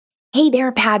Hey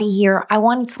there, Patty here. I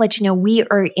wanted to let you know we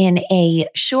are in a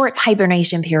short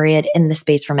hibernation period in the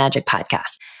Space for Magic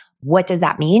podcast. What does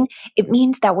that mean? It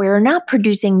means that we're not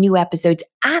producing new episodes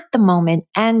at the moment,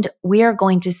 and we are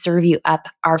going to serve you up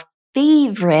our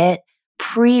favorite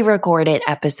pre-recorded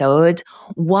episodes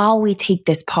while we take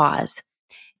this pause.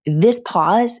 This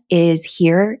pause is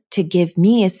here to give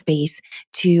me a space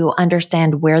to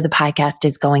understand where the podcast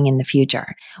is going in the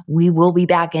future. We will be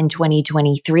back in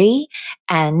 2023.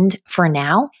 And for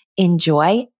now,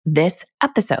 enjoy this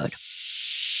episode.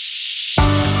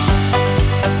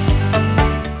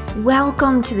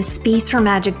 Welcome to the Space for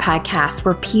Magic podcast,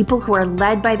 where people who are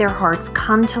led by their hearts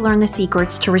come to learn the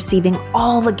secrets to receiving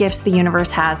all the gifts the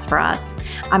universe has for us.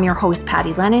 I'm your host,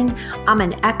 Patty Lennon. I'm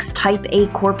an ex-type A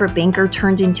corporate banker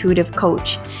turned intuitive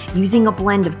coach. Using a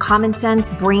blend of common sense,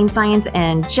 brain science,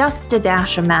 and just a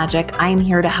dash of magic, I am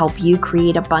here to help you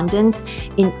create abundance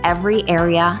in every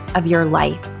area of your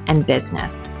life and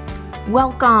business.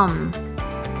 Welcome.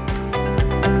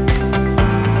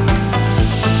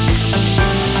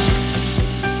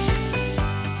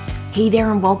 Hey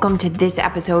there, and welcome to this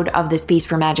episode of the Space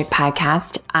for Magic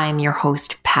podcast. I'm your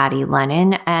host, Patty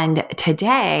Lennon, and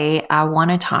today I want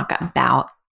to talk about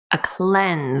a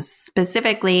cleanse,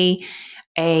 specifically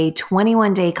a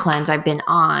 21-day cleanse I've been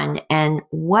on and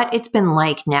what it's been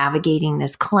like navigating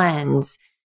this cleanse,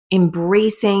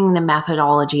 embracing the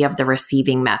methodology of the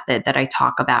receiving method that I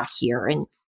talk about here. And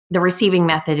the receiving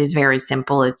method is very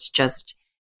simple. It's just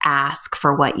ask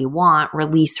for what you want,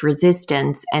 release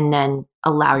resistance, and then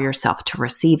allow yourself to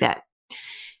receive it.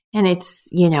 And it's,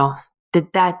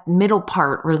 that middle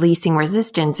part, releasing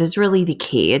resistance, is really the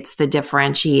key. It's the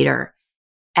differentiator.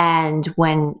 And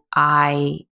when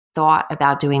I thought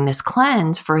about doing this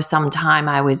cleanse for some time,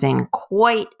 I was in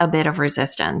quite a bit of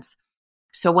resistance.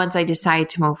 So once I decided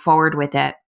to move forward with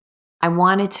it, I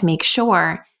wanted to make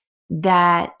sure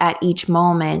that at each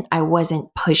moment I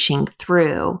wasn't pushing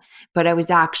through, but I was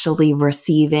actually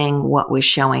receiving what was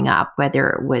showing up, whether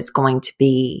it was going to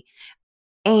be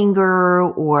anger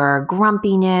or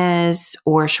grumpiness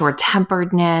or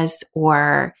short-temperedness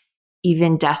or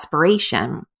even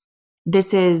desperation.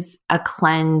 This is a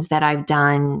cleanse that I've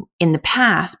done in the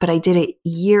past, but I did it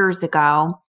years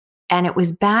ago. And it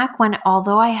was back when,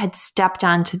 although I had stepped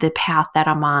onto the path that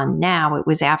I'm on now, it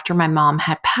was after my mom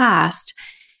had passed.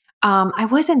 I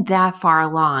wasn't that far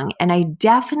along, and I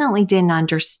definitely didn't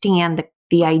understand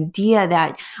the idea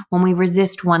that when we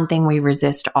resist one thing, we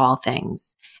resist all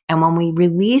things. And when we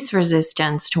release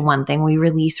resistance to one thing, we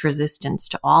release resistance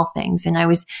to all things. And I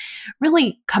was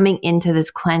really coming into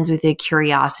this cleanse with a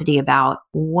curiosity about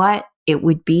what it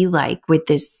would be like with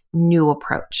this new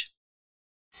approach.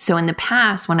 So in the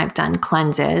past, when I've done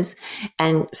cleanses,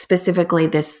 and specifically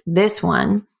this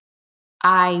one,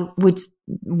 I would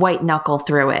white knuckle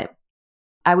through it.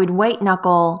 I would white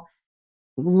knuckle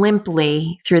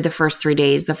limply through the first 3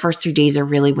 days. The first 3 days are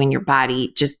really when your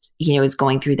body just, is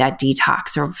going through that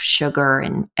detox of sugar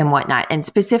and whatnot. And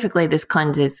specifically, this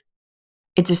cleanse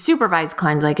it's a supervised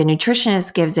cleanse, like a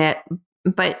nutritionist gives it,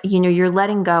 but you're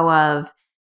letting go of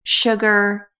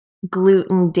sugar,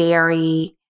 gluten,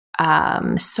 dairy,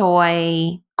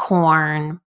 soy,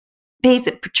 corn,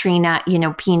 basic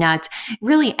peanuts,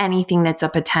 really anything that's a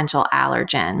potential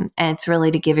allergen. And it's really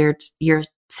to give your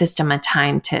system a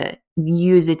time to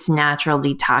use its natural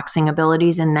detoxing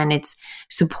abilities, and then it's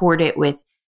support it with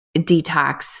a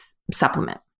detox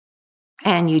supplement.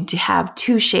 And you have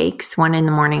 2 shakes, one in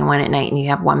the morning and one at night, and you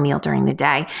have 1 meal during the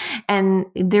day. And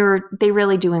they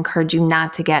really do encourage you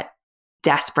not to get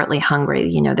desperately hungry.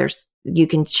 You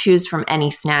can choose from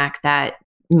any snack that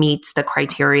meets the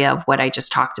criteria of what I just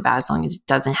talked about, as long as it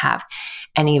doesn't have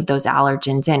any of those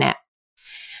allergens in it.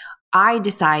 I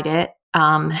decided,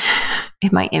 in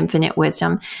my infinite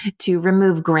wisdom, to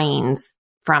remove grains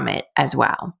from it as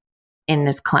well in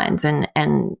this cleanse.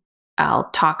 And I'll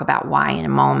talk about why in a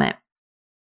moment.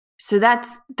 So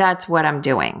that's what I'm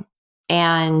doing.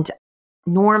 And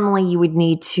normally you would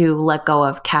need to let go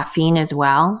of caffeine as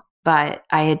well. But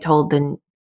I had told the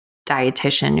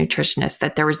dietitian, nutritionist,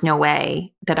 that there was no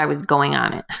way that I was going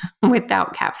on it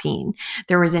without caffeine.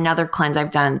 There was another cleanse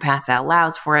I've done in the past that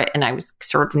allows for it, and I was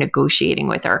sort of negotiating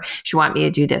with her. She wanted me to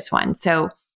do this one. So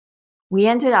we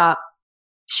ended up,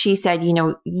 she said,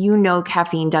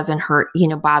 caffeine doesn't hurt,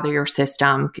 bother your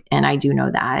system. And I do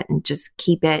know that. And just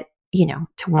keep it, to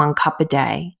 1 cup a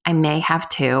day. I may have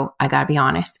 2, I got to be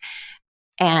honest.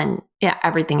 And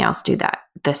everything else do that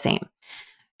the same.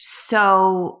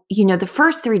 So, the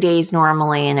first 3 days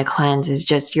normally in a cleanse is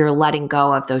just you're letting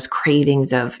go of those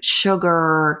cravings of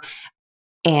sugar,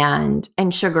 and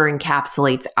sugar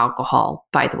encapsulates alcohol,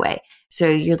 by the way. So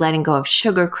you're letting go of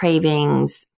sugar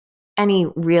cravings, any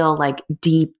real like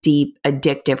deep, deep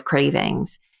addictive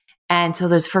cravings. And so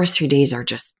those first 3 days are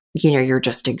just, you're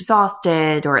just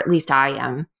exhausted, or at least I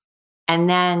am. And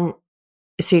then,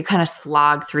 so you kind of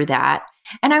slog through that.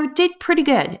 And I did pretty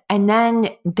good. And then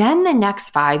the next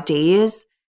 5 days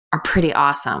are pretty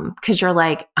awesome because you're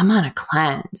like, I'm on a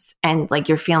cleanse, and like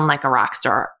you're feeling like a rock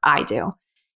star. I do.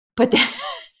 But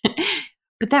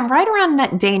then right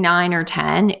around day 9 or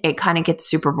 10, it kind of gets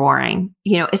super boring,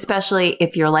 especially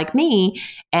if you're like me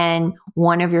and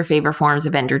one of your favorite forms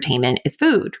of entertainment is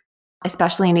food,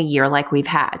 especially in a year like we've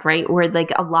had, right? Where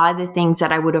like a lot of the things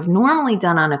that I would have normally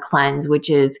done on a cleanse, which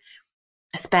is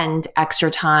spend extra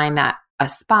time at a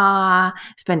spa,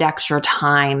 spend extra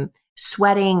time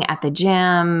sweating at the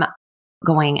gym,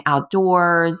 going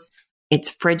outdoors. It's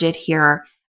frigid here.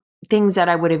 Things that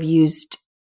I would have used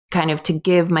kind of to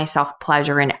give myself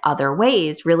pleasure in other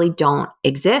ways really don't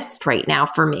exist right now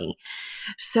for me.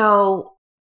 So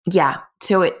yeah,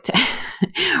 so it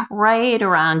right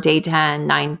around day 10,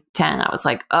 9, 10, I was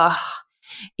like,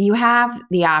 you have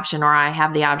the option, or I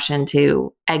have the option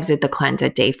to exit the cleanse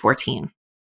at day 14.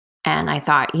 And I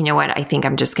thought, you know what, I think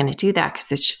I'm just going to do that because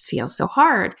this just feels so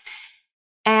hard.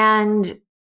 And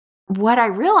what I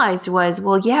realized was,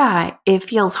 well, yeah, it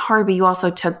feels hard, but you also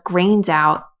took grains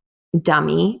out,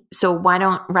 dummy. So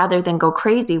rather than go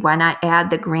crazy, why not add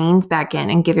the grains back in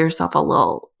and give yourself a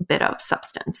little bit of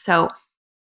substance? So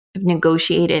I've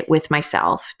negotiated with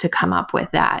myself to come up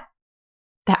with that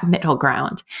middle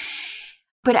ground.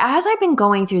 But as I've been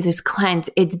going through this cleanse,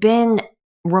 it's been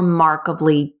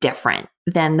remarkably different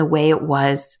than the way it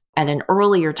was at an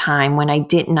earlier time when I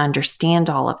didn't understand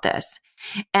all of this.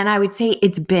 And I would say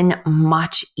it's been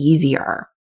much easier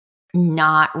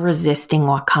not resisting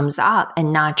what comes up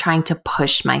and not trying to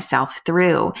push myself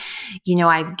through.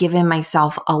 I've given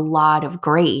myself a lot of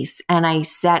grace, and I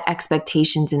set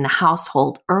expectations in the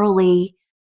household early.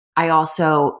 I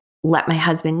also let my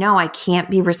husband know I can't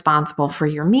be responsible for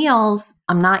your meals.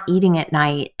 I'm not eating at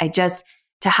night.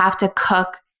 To have to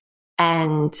cook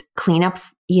and clean up,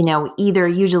 either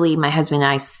usually my husband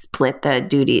and I split the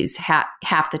duties.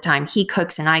 Half the time he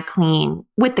cooks and I clean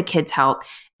with the kids' help,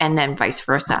 and then vice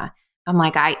versa. I'm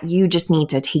like, you just need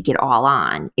to take it all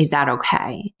on. Is that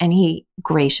okay? And he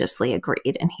graciously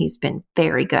agreed, and he's been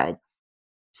very good.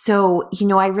 So,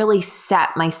 I really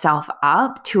set myself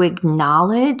up to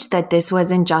acknowledge that this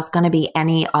wasn't just going to be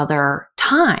any other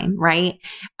time, right?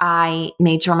 I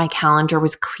made sure my calendar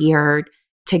was cleared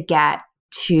to get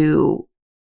to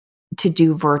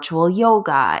do virtual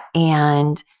yoga,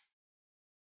 and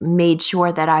made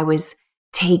sure that I was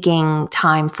taking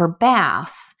time for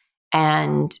baths.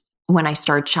 And when I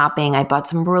started shopping, I bought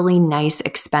some really nice,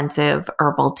 expensive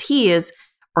herbal teas.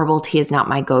 Herbal tea is not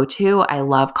my go-to. I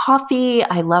love coffee.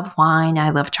 I love wine. I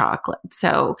love chocolate.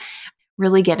 So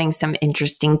really getting some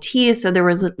interesting teas. So there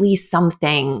was at least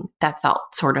something that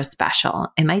felt sort of special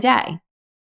in my day.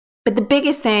 But the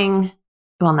biggest thing,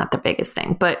 well, not the biggest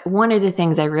thing, but one of the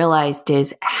things I realized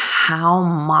is how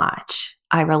much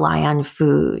I rely on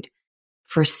food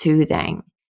for soothing.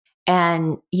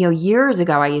 And, years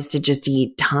ago, I used to just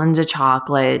eat tons of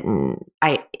chocolate. And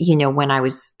when I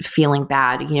was feeling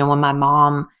bad, when my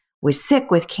mom was sick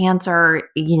with cancer,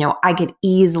 I could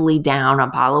easily down a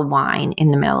bottle of wine in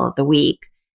the middle of the week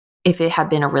if it had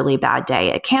been a really bad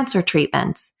day at cancer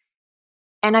treatments.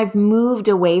 And I've moved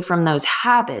away from those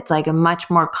habits. Like, I'm much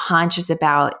more conscious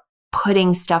about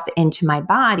putting stuff into my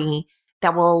body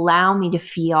that will allow me to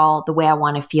feel the way I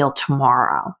want to feel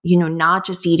tomorrow. Not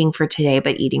just eating for today,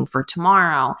 but eating for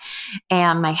tomorrow.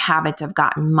 And my habits have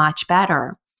gotten much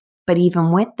better. But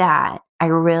even with that, I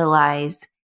realized,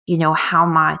 how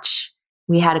much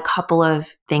we had a couple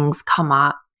of things come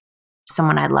up.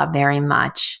 Someone I love very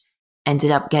much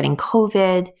ended up getting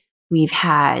COVID. We've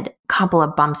had a couple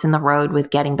of bumps in the road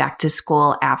with getting back to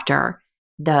school after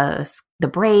the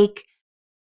break.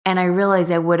 And I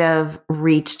realized I would have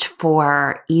reached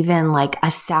for even like a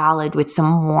salad with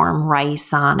some warm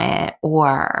rice on it,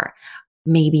 or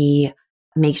maybe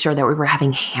make sure that we were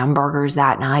having hamburgers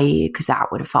that night because that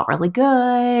would have felt really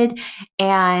good.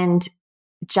 And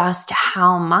just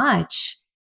how much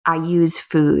I use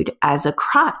food as a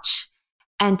crutch.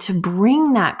 And to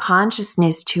bring that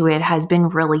consciousness to it has been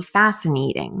really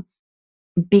fascinating,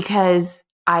 because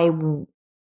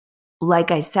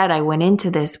like I said, I went into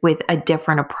this with a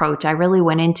different approach. I really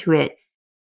went into it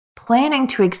planning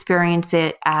to experience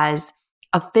it as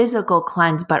a physical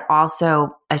cleanse, but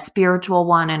also a spiritual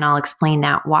one. And I'll explain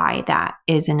why that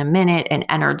is in a minute, an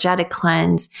energetic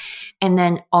cleanse. And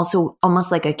then also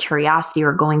almost like a curiosity,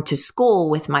 or going to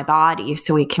school with my body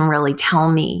so it can really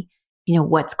tell me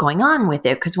what's going on with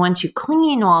it. Because once you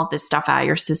clean all this stuff out of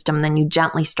your system, then you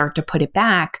gently start to put it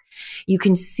back. You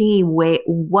can see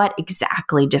what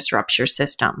exactly disrupts your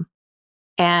system.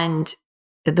 And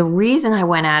the reason I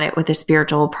went at it with a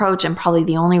spiritual approach, and probably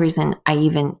the only reason I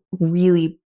even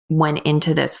really went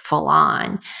into this full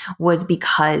on, was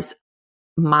because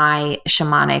my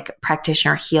shamanic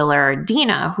practitioner healer,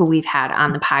 Dina, who we've had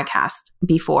on the podcast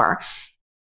before,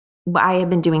 I have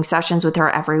been doing sessions with her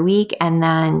every week. And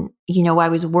then, I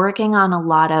was working on a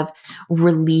lot of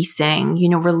releasing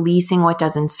what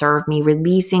doesn't serve me,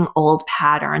 releasing old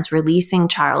patterns, releasing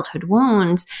childhood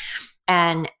wounds.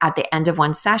 And at the end of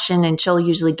one session, and she'll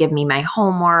usually give me my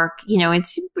homework,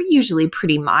 it's usually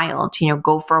pretty mild,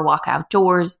 go for a walk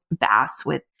outdoors, baths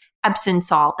with Epsom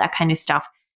salt, that kind of stuff.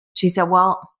 She said,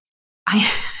 well, I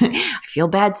feel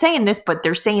bad saying this, but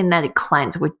they're saying that a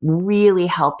cleanse would really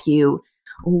help you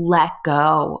let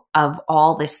go of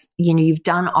all this. You've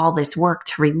done all this work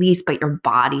to release, but your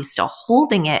body's still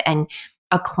holding it. And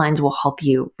a cleanse will help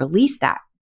you release that.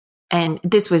 And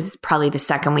this was probably the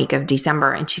second week of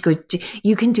December. And she goes,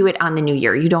 you can do it on the new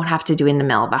year. You don't have to do it in the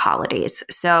middle of the holidays.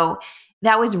 So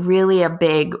that was really a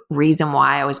big reason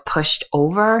why I was pushed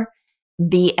over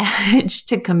the edge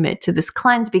to commit to this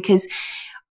cleanse, because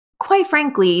quite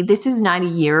frankly, this is not a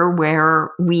year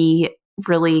where we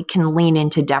really can lean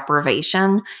into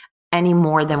deprivation any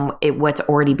more than what's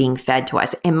already being fed to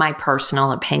us, in my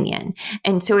personal opinion.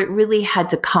 And so it really had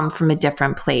to come from a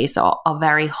different place, a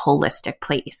very holistic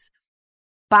place.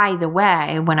 By the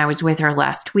way, when I was with her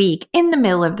last week, in the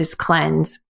middle of this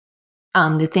cleanse,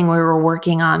 the thing we were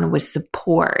working on was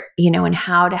support, and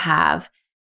how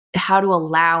to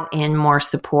allow in more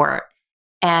support.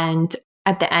 And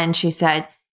at the end, she said,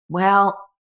 well,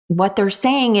 what they're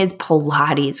saying is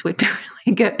Pilates would be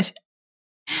really good.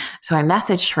 So I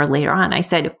messaged her later on. I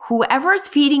said, whoever's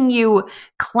feeding you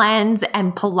cleanse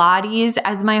and Pilates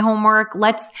as my homework,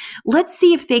 let's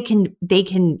see if they can,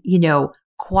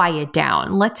 quiet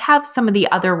down. Let's have some of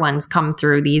the other ones come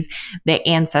through, the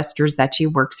ancestors that she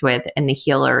works with and the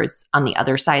healers on the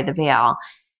other side of the veil.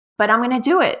 But I'm going to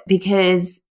do it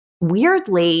because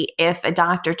weirdly, if a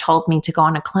doctor told me to go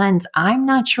on a cleanse, I'm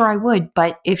not sure I would.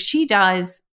 But if she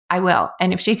does, I will.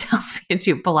 And if she tells me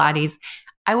to do Pilates,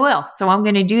 I will. So I'm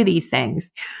going to do these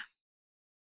things.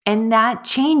 And that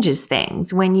changes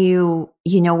things when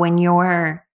when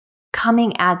you're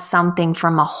coming at something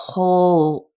from a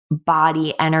whole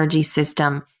body energy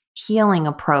system healing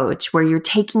approach, where you're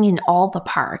taking in all the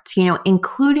parts,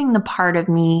 including the part of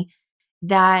me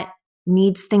that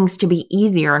needs things to be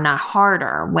easier, not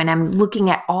harder. When I'm looking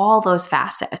at all those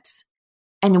facets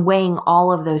and weighing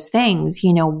all of those things,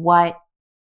 what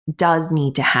does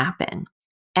need to happen?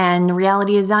 And the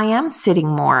reality is I am sitting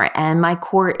more and my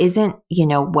core isn't,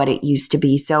 what it used to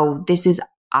be. So this is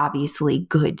obviously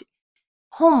good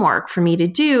homework for me to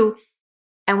do.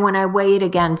 And when I weigh it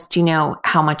against,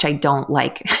 how much I don't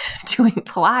like doing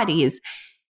Pilates,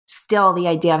 still the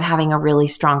idea of having a really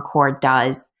strong core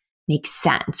does make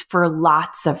sense for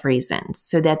lots of reasons,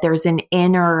 so that there's an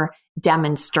inner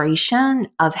demonstration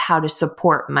of how to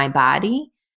support my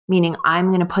body, meaning I'm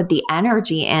going to put the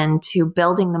energy into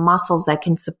building the muscles that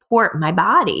can support my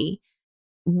body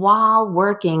while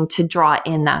working to draw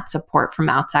in that support from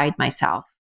outside myself.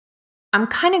 I'm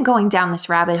kind of going down this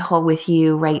rabbit hole with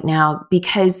you right now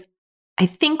because I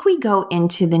think we go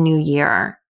into the new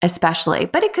year, especially,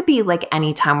 but it could be like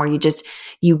any time where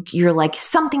you're like,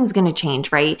 something's going to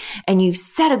change, right? And you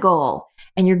set a goal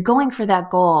and you're going for that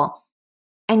goal,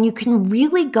 and you can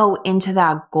really go into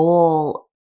that goal,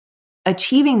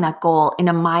 achieving that goal in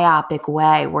a myopic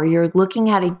way where you're looking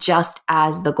at it just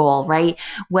as the goal, right?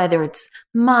 Whether it's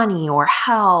money or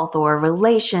health or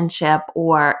relationship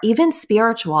or even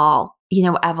spiritual,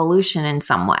 evolution in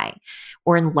some way,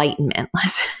 or enlightenment,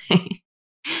 let's say.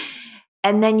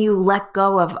 And then you let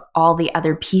go of all the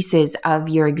other pieces of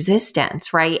your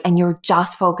existence, right? And you're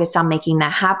just focused on making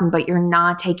that happen, but you're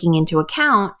not taking into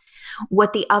account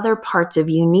what the other parts of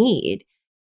you need.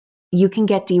 You can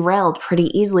get derailed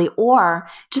pretty easily, or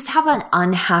just have an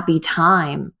unhappy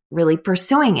time really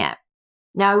pursuing it.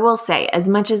 Now, I will say, as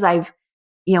much as I've,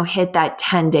 hit that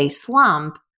 10-day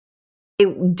slump,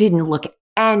 it didn't look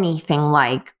anything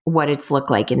like what it's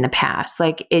looked like in the past.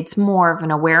 Like, it's more of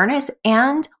an awareness.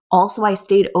 And also I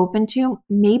stayed open to,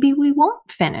 maybe we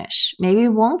won't finish. Maybe we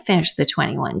won't finish the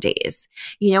 21 days.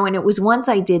 And it was once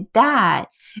I did that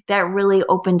really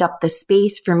opened up the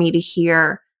space for me to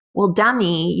hear, well,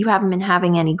 Demi, you haven't been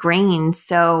having any grains.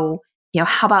 So,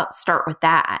 how about start with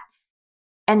that?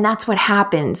 And that's what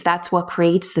happens. That's what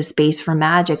creates the space for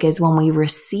magic, is when we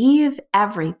receive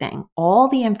everything, all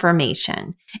the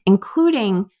information,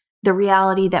 including the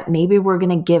reality that maybe we're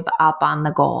going to give up on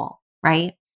the goal,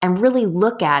 right? And really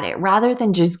look at it rather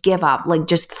than just give up, like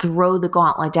just throw the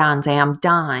gauntlet down and say, I'm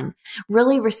done.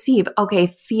 Really receive, okay,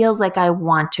 feels like I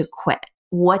want to quit.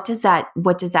 What does that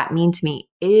mean to me?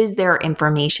 Is there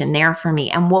information there for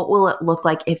me? And what will it look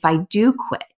like if I do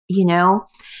quit,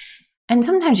 And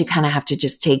sometimes you kind of have to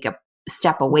just take a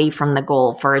step away from the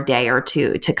goal for a day or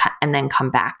two and then come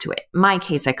back to it. In my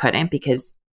case, I couldn't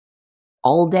because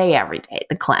all day, every day,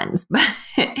 the cleanse. But,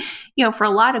 for a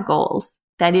lot of goals,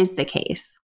 that is the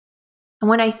case. And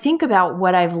when I think about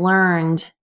what I've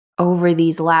learned over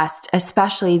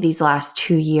especially these last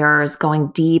 2 years, going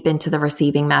deep into the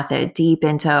receiving method, deep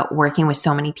into working with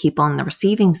so many people in the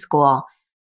receiving school,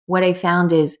 what I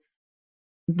found is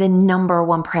the number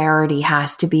one priority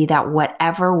has to be that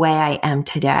whatever way I am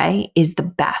today is the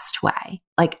best way.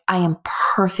 Like I am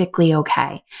perfectly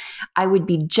okay. I would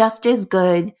be just as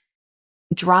good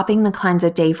dropping the cleanse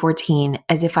at day 14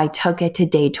 as if I took it to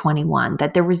day 21,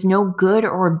 that there was no good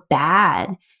or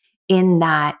bad in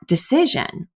that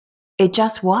decision. It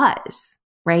just was,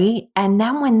 right? And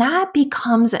then when that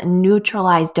becomes a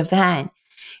neutralized event,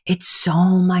 it's so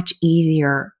much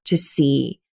easier to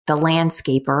see the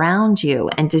landscape around you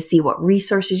and to see what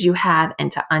resources you have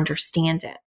and to understand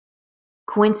it.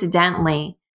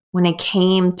 Coincidentally, when it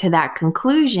came to that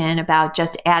conclusion about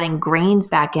just adding grains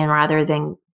back in rather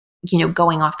than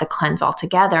going off the cleanse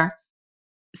altogether,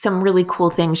 some really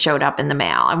cool things showed up in the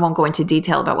mail. I won't go into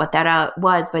detail about what that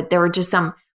was, but there were just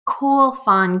some cool,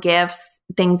 fun gifts,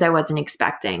 things I wasn't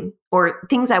expecting, or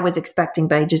things I was expecting,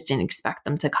 but I just didn't expect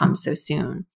them to come so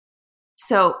soon.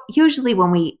 So usually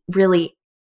when we really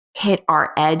hit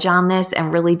our edge on this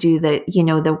and really do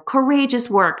the courageous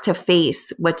work to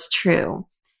face what's true,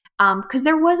 because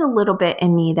there was a little bit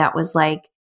in me that was like,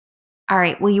 all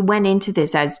right, well, you went into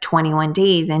this as 21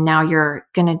 days and now you're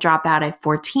going to drop out at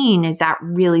 14. Is that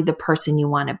really the person you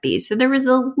want to be? So there was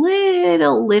a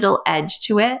little edge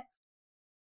to it,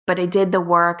 but I did the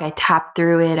work. I tapped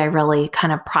through it. I really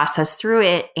kind of processed through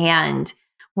it. And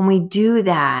when we do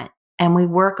that and we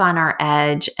work on our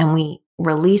edge and we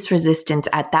release resistance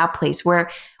at that place where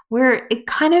it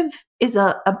kind of is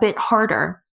a bit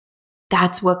harder,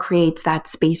 that's what creates that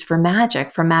space for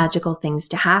magic, for magical things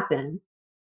to happen.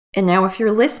 And now if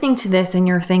you're listening to this and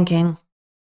you're thinking,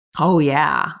 oh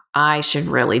yeah, I should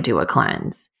really do a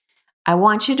cleanse, I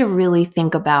want you to really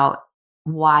think about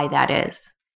why that is.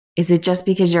 Is it just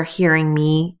because you're hearing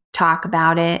me talk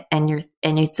about it and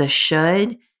it's a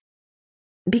should?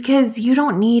 Because you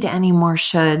don't need any more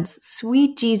shoulds.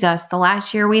 Sweet Jesus, the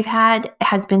last year we've had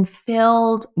has been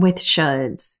filled with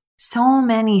shoulds. So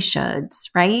many shoulds,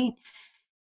 right?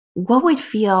 What would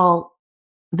feel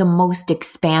the most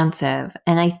expansive?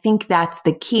 And I think that's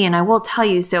the key. And I will tell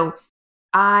you, so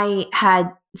I had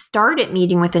started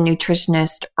meeting with a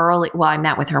nutritionist early. Well, I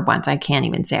met with her once. I can't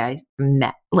even say I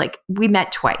met, we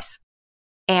met twice.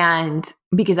 And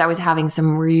because I was having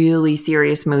some really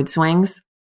serious mood swings.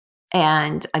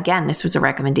 And again, this was a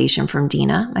recommendation from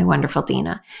Dina, my wonderful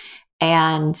Dina.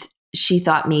 And she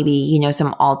thought maybe,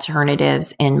 some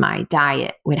alternatives in my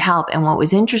diet would help. And what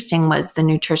was interesting was the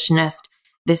nutritionist,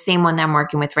 the same one that I'm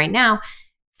working with right now,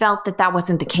 felt that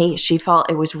wasn't the case. She felt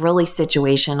it was really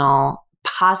situational,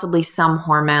 possibly some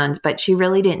hormones, but she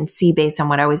really didn't see, based on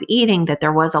what I was eating, that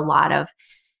there was a lot of,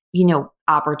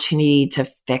 opportunity to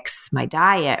fix my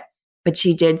diet. But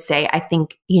she did say, I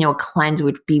think, a cleanse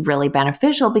would be really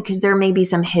beneficial because there may be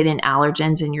some hidden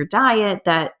allergens in your diet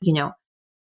that,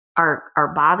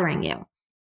 are bothering you.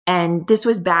 And this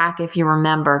was back, if you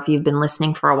remember, if you've been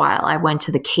listening for a while, I went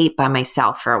to the Cape by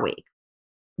myself for a week.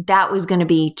 That was going to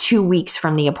be 2 weeks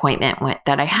from the appointment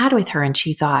that I had with her. And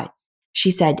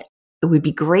she said, it would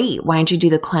be great. Why don't you do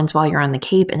the cleanse while you're on the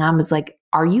Cape? And I was like,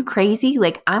 are you crazy?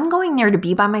 Like, I'm going there to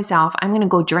be by myself. I'm going to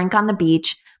go drink on the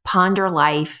beach, ponder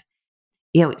life,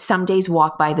 some days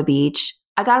walk by the beach.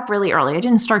 I got up really early. I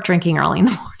didn't start drinking early in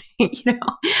the morning,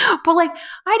 but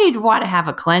I didn't want to have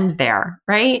a cleanse there.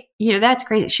 Right. That's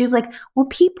crazy. She's like, well,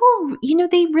 people,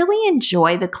 they really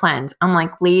enjoy the cleanse. I'm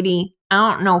like, lady,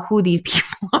 I don't know who these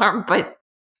people are, but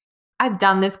I've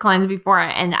done this cleanse before.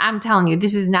 And I'm telling you,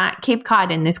 this is not Cape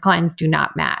Cod and this cleanse do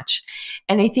not match.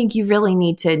 And I think you really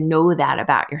need to know that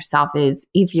about yourself is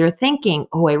if you're thinking,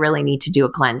 oh, I really need to do a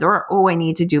cleanse, or, oh, I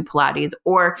need to do Pilates,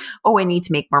 or, oh, I need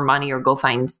to make more money or go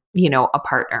find, a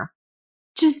partner.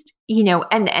 Just,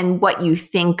 and what you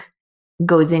think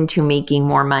goes into making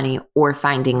more money or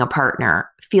finding a partner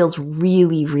feels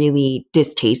really, really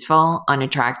distasteful,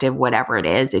 unattractive, whatever it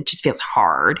is. It just feels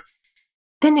hard.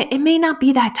 Then it may not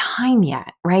be that time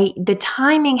yet, right? The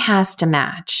timing has to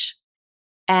match.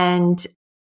 And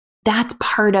that's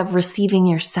part of receiving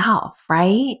yourself,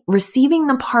 right? Receiving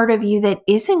the part of you that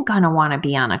isn't going to want to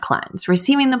be on a cleanse,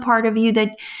 receiving the part of you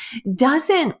that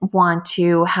doesn't want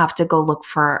to have to go look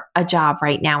for a job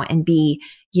right now and be,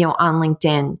 on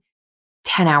LinkedIn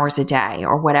 10 hours a day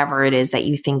or whatever it is that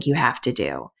you think you have to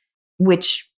do,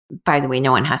 which, by the way,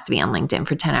 no one has to be on LinkedIn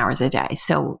for 10 hours a day.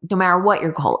 So no matter what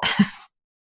your goal is.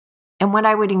 And what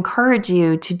I would encourage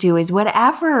you to do is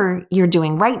whatever you're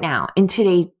doing right now in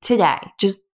today,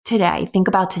 just today, think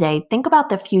about today. Think about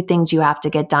the few things you have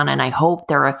to get done. And I hope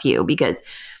there are a few, because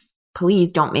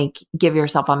please don't give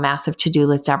yourself a massive to-do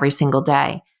list every single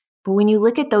day. But when you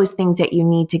look at those things that you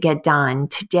need to get done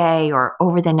today or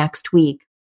over the next week,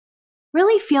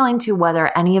 really feel into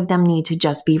whether any of them need to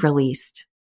just be released.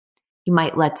 You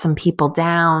might let some people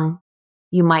down.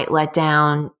 You might let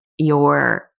down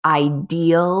your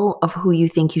ideal of who you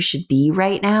think you should be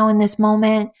right now in this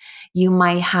moment. You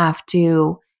might have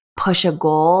to push a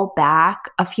goal back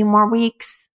a few more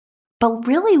weeks, but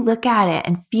really look at it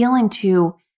and feel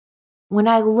into, when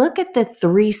I look at the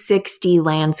 360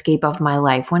 landscape of my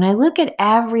life, when I look at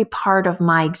every part of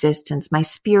my existence, my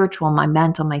spiritual, my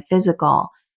mental, my physical,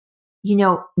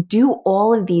 do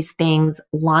all of these things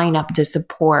line up to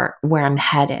support where I'm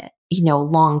headed,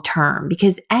 long term?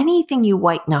 Because anything you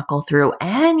white knuckle through,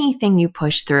 anything you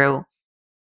push through,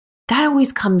 that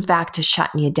always comes back to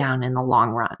shutting you down in the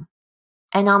long run.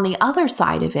 And on the other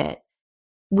side of it,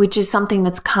 which is something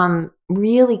that's come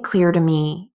really clear to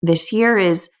me this year,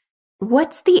 is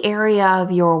what's the area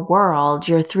of your world,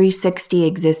 your 360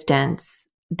 existence,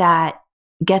 that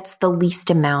gets the least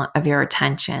amount of your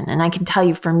attention? And I can tell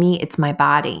you, for me, it's my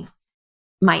body.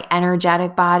 My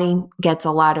energetic body gets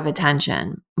a lot of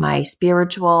attention. My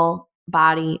spiritual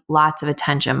body, lots of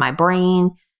attention. My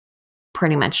brain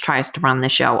pretty much tries to run the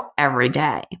show every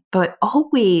day. But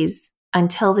always,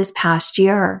 until this past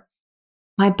year,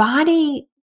 my body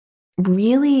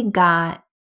really got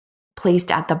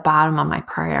placed at the bottom of my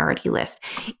priority list.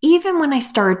 Even when I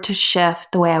started to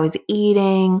shift the way I was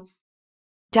eating,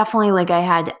 definitely like I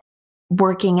had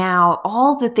working out,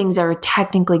 all the things that are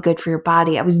technically good for your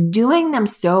body, I was doing them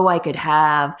so I could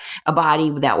have a body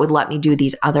that would let me do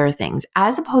these other things,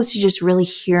 as opposed to just really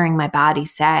hearing my body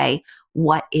say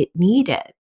what it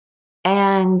needed.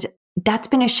 And that's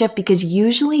been a shift, because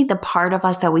usually the part of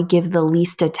us that we give the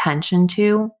least attention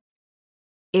to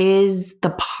is the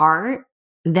part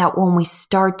that, when we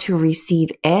start to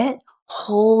receive it,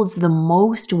 holds the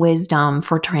most wisdom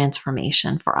for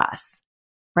transformation for us,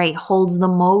 right? Holds the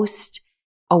most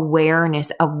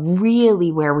awareness of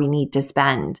really where we need to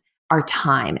spend our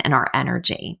time and our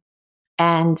energy.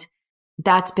 And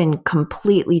that's been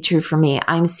completely true for me.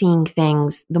 I'm seeing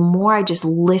things, the more I just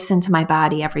listen to my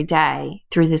body every day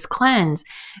through this cleanse,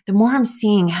 the more I'm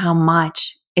seeing how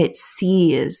much it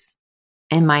sees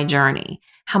in my journey,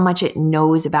 how much it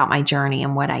knows about my journey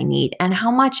and what I need, and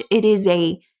how much it is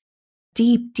a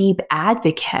deep, deep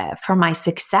advocate for my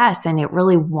success. And it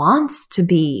really wants to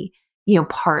be,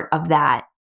 part of that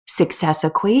success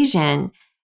equation.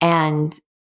 And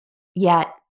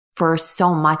yet, for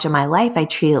so much of my life, I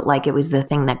treat it like it was the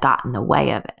thing that got in the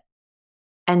way of it.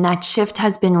 And that shift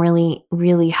has been really,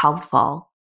 really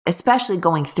helpful, especially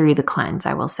going through the cleanse,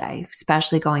 I will say,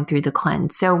 especially going through the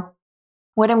cleanse. So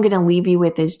what I'm going to leave you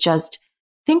with is just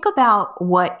think about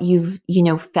what you've,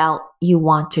 felt you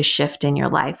want to shift in your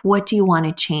life. What do you want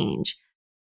to change?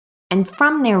 And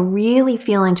from there, really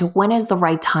feel into when is the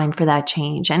right time for that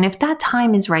change. And if that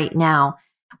time is right now,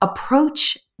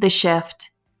 approach the shift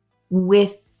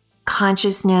with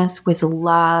consciousness, with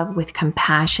love, with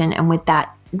compassion, and with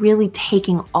that really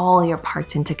taking all your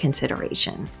parts into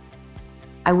consideration.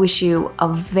 I wish you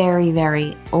a very,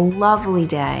 very lovely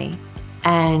day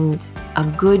and a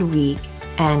good week,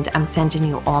 and I'm sending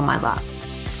you all my love.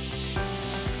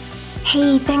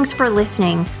 Hey, thanks for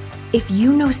listening. If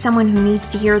you know someone who needs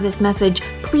to hear this message,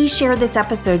 please share this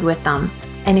episode with them.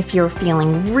 And if you're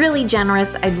feeling really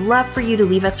generous, I'd love for you to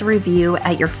leave us a review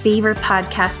at your favorite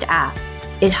podcast app.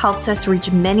 It helps us reach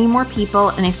many more people,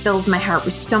 and it fills my heart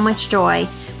with so much joy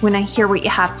when I hear what you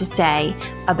have to say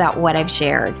about what I've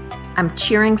shared. I'm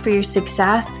cheering for your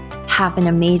success. Have an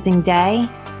amazing day.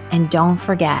 And don't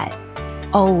forget,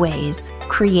 always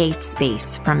create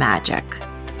space for magic.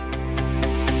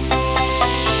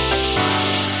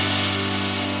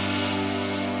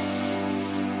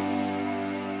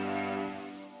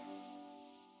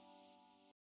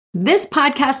 This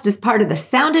podcast is part of the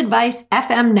Sound Advice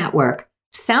FM network.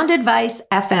 Sound Advice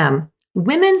FM,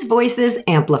 women's voices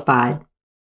amplified.